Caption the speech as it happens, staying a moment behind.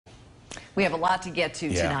We have a lot to get to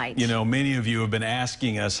tonight. You know, many of you have been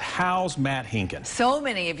asking us, how's Matt Hinkin? So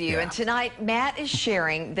many of you. And tonight, Matt is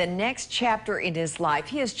sharing the next chapter in his life.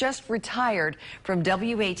 He has just retired from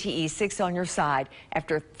WATE 6 on Your Side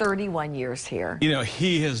after 31 years here. You know,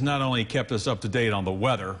 he has not only kept us up to date on the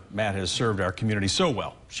weather, Matt has served our community so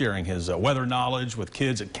well, sharing his weather knowledge with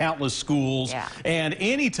kids at countless schools. And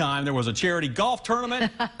anytime there was a charity golf tournament,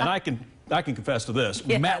 and I can confess to this,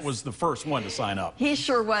 Matt was the first one to sign up. He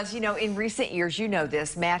sure was. You know, in recent years, you know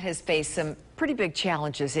this, Matt has faced some pretty big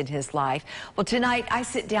challenges in his life. Well, tonight I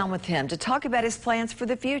sit down with him to talk about his plans for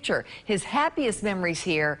the future, his happiest memories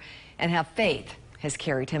here, and how faith has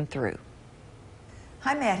carried him through.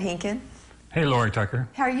 Hi, Matt Hinkin. Hey, Lori Tucker.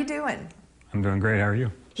 How are you doing? I'm doing great. How are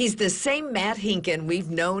you? He's the same Matt Hinkin we've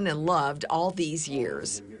known and loved all these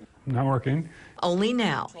years. Not working. Only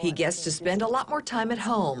now, he gets to spend a lot more time at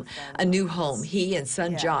home, a new home he and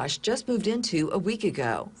son Josh just moved into a week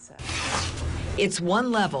ago. It's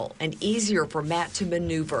one level and easier for Matt to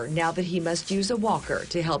maneuver now that he must use a walker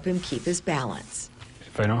to help him keep his balance.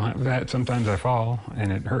 If I don't have that, sometimes I fall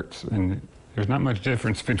and it hurts. And there's not much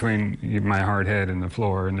difference between my hard head and the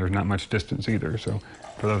floor, and there's not much distance either. So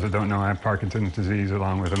for those that don't know, I have Parkinson's disease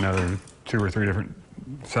along with another 2 or 3 different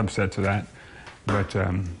subsets of that. But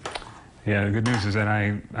yeah, the good news is that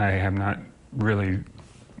I have not really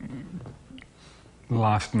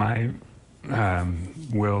lost my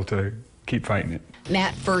will to keep fighting it.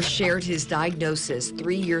 Matt first shared his diagnosis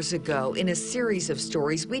 3 years ago in a series of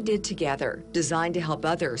stories we did together, designed to help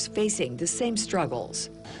others facing the same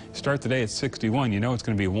struggles. Start the day at 61, you know it's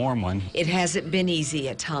going to be a warm one. It hasn't been easy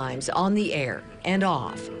at times, on the air and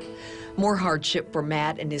off. More hardship for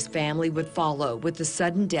Matt and his family would follow with the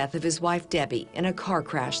sudden death of his wife, Debbie, in a car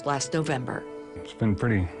crash last November. It's been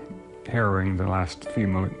pretty harrowing the last few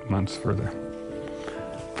months for the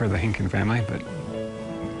Hinkin family, but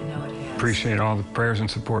appreciate all the prayers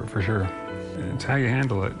and support for sure. It's how you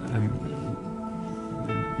handle it.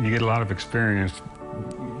 You get a lot of experience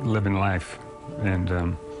living life, and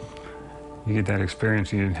you get that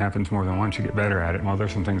experience, and it happens more than once, you get better at it. Well,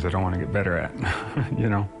 there's some things I don't want to get better at, you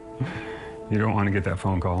know. You don't want to get that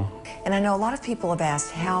phone call. And I know a lot of people have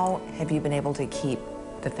asked, how have you been able to keep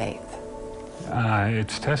the faith?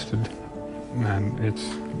 It's tested.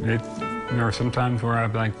 There are some times where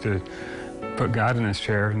I'd like to put God in his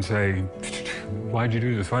chair and say, why'd you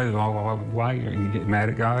do this? Why you get mad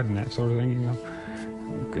at God and that sort of thing, you know?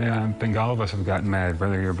 I think all of us have gotten mad,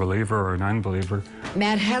 whether you're a believer or an unbeliever.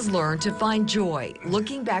 Matt has learned to find joy,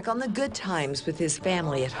 looking back on the good times with his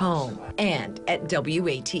family at home and at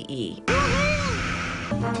WATE.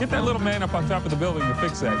 Get that little man up on top of the building to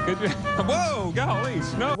fix that, could you? Whoa, golly,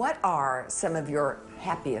 no. What are some of your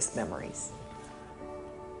happiest memories?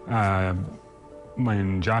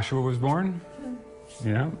 When Joshua was born,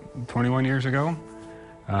 21 years ago.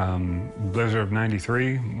 Blizzard of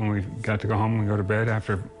 93, when we got to go home and go to bed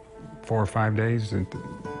after 4 or 5 days, and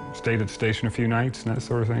stayed at the station a few nights and that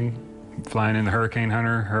sort of thing. Flying in the Hurricane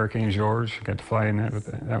Hunter, Hurricane George, got to fly in that.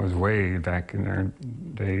 That was way back in their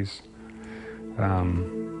days.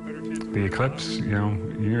 The eclipse, you know,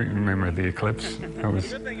 you remember the eclipse? That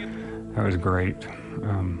was great.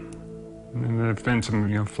 And there's been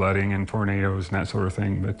some, flooding and tornadoes and that sort of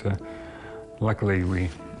thing, but luckily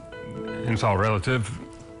and it's all relative.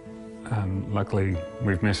 Luckily,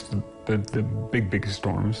 we've missed the big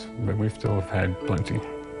storms, but we still have had plenty.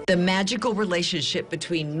 The magical relationship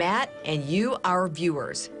between Matt and you, our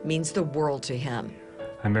viewers, means the world to him.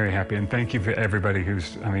 I'm very happy, and thank you for everybody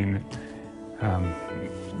who's,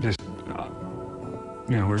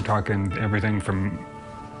 we're talking everything from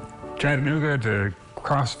Chattanooga to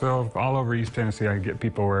Crossville, all over East Tennessee. I get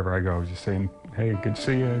people wherever I go just saying, hey, good to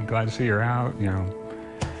see you, glad to see you're out,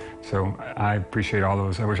 So I appreciate all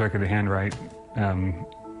those. I wish I could handwrite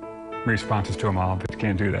responses to them all, but you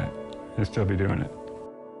can't do that. I'll still be doing it.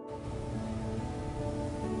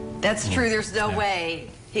 That's true. There's no way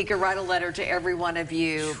he could write a letter to every one of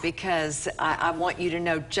you, because I want you to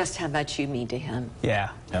know just how much you mean to him.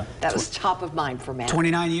 Yeah. That was top of mind for Matt.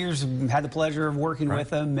 29 years, had the pleasure of working with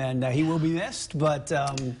him, and he will be missed, but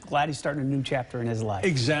glad he's starting a new chapter in his life.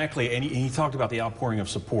 Exactly, and he talked about the outpouring of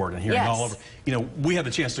support and hearing all over. You know, we had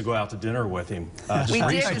the chance to go out to dinner with him just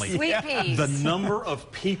recently. Did, with Sweet Peas. The number of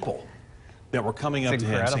people that were coming up to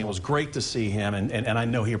him saying it was great to see him, and I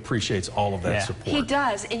know he appreciates all of that support. He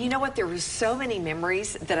does, and you know what? There were so many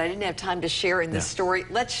memories that I didn't have time to share in this story.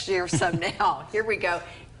 Let's share some now. Here we go.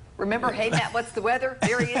 Remember, hey, Matt, what's the weather?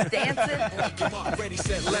 There he is dancing.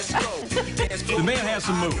 The man has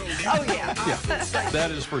some moves. Oh, yeah.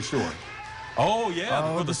 That is for sure. Oh, yeah,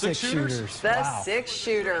 Oh, for the six shooters. The Wow. six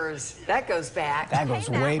shooters. That goes back. That goes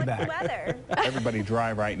Hey, Matt, way what's back. the weather? Everybody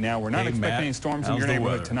dry right now. We're not Hey, expecting Matt, any storms in how's your the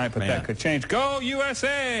neighborhood weather? tonight, but Man. that could change. Go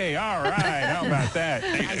USA! All right, how about that?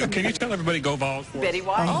 Can you tell everybody go Vols for us? Betty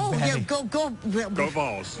White. Oh, yeah, Betty. go Go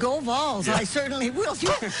Vols. Go Vols. I certainly will.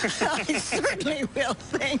 I certainly will.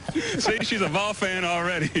 Thank you. See, she's a Vol fan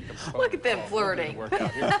already. Look at them flirting.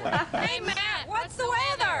 Hey, Matt, what's the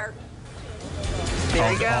weather?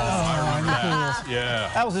 There you go. Yeah.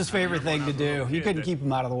 That was his favorite thing to do. You couldn't keep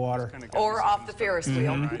him out of the water. Or off the Ferris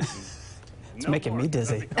wheel. It's making me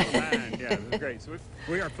dizzy. Yeah, this is great. So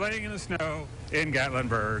we are playing in the snow in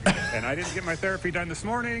Gatlinburg, and I didn't get my therapy done this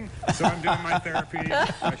morning, so I'm doing my therapy,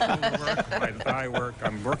 my shoulder work, my thigh work.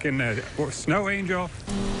 I'm working Snow Angel.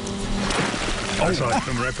 I saw it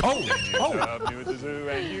come right from me at the zoo,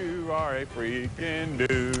 and you are a freaking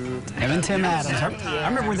dude. Him and Tim Adams. I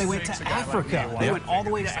remember when they went to Africa. They went all the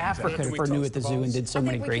way to Africa for New at the Zoo and did so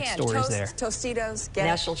many great stories there. Tostitos, get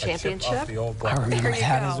National championship. I remember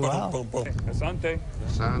that as well. Asante.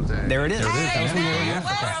 There it is. That was when they were in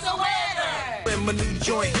Africa.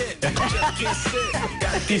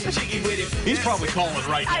 He's probably calling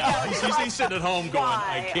right now. He's sitting at home going,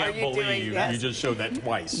 Why I can't are you doing believe this? you just showed that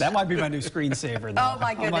twice. That might be my new screensaver, though. Oh,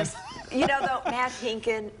 my goodness. You know, though, Matt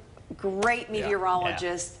Hinkin, great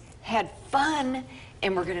meteorologist, had fun,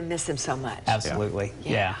 and we're going to miss him so much. Absolutely.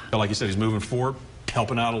 Yeah. Like you said, he's moving forward,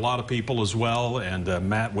 helping out a lot of people as well. And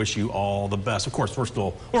Matt, wish you all the best. Of course,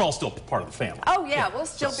 we're all still part of the family. Oh, yeah, we'll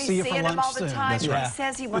still be See you for seeing him lunch all the soon. time. That's He right.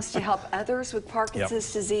 says he wants to help others with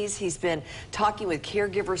Parkinson's disease. He's been talking with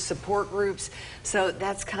caregiver support groups. So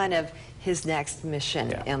that's kind of his next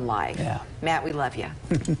mission in life. Yeah. Matt, we love you.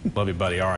 Love you, buddy. All right.